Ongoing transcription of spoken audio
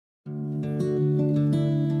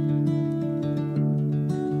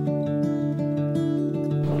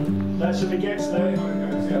that should be gets there. That's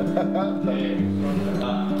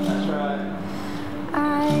right.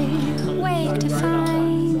 I wake to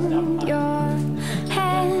find your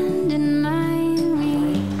hand in mine.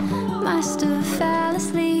 We must have fell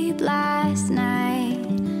asleep last night.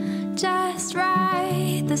 Just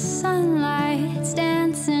right, the sunlight's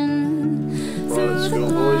dancing through the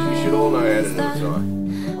blinds. You should all know how to do it,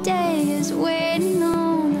 right? Day is waiting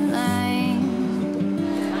on the line.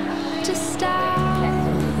 Just outside.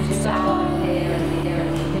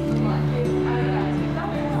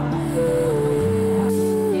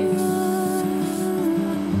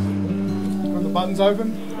 When the button's open.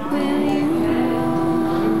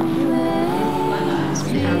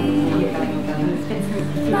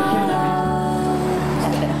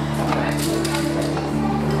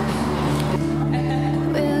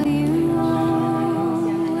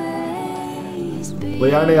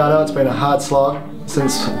 Leonie, I know it's been a hard slog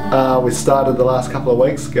since we started the last couple of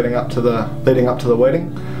weeks, leading up to the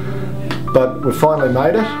wedding, but we've finally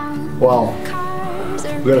made it. Well,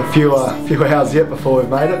 we've got a few hours yet before we've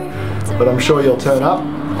made it, but I'm sure you'll turn up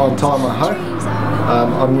on time, I hope.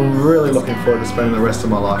 I'm really looking forward to spending the rest of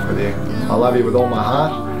my life with you. I love you with all my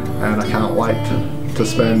heart, and I can't wait to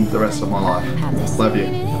spend the rest of my life. Love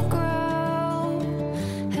you.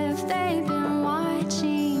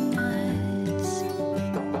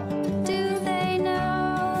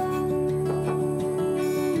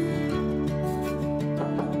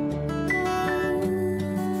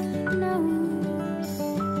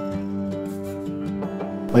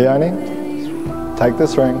 Leonie, take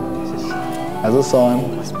this ring as a sign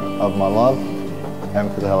of my love and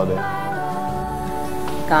fidelity.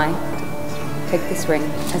 Guy, take this ring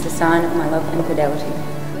as a sign of my love and fidelity.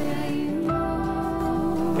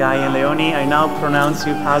 Guy and Leonie, I now pronounce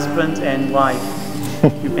you husband and wife.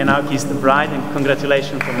 You may now kiss the bride, and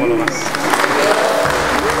congratulations from all of us.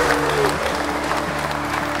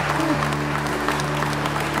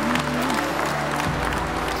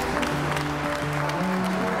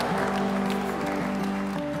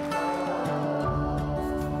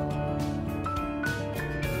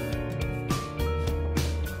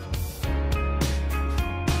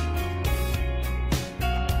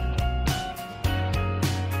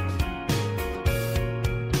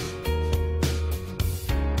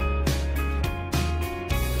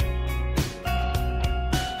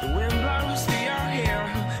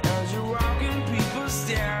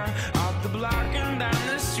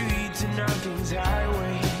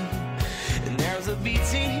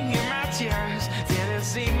 Beating in my chest, didn't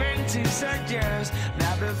seem to suggest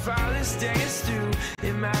that before this day is through,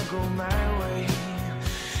 it might go my way.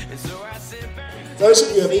 And so I sit back. Those of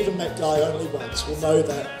you who have even met Guy only once will know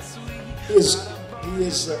that he has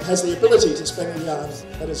the ability to spin a yarn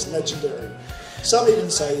that is legendary. Some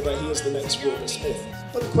even say that he is the next Wilbur Smith.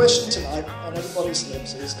 But the question tonight on everybody's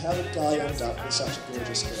lips is, how did Guy end up with such a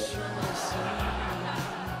gorgeous girl?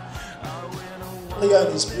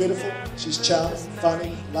 Leonie's beautiful, she's charming,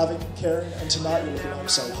 funny, loving, caring, and tonight you're looking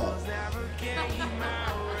at so hot.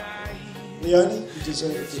 Leonie, you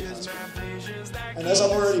deserve a good husband. And as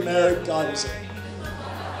I'm already married, Guy was it.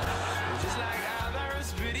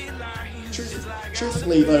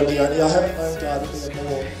 Truthfully though, Leonie, I haven't known Guy to be a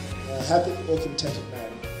more happy or contented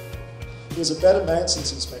man. He is a better man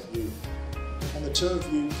since he's met you, and the two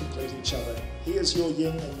of you complete each other. He is your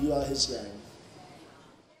yin and you are his yang.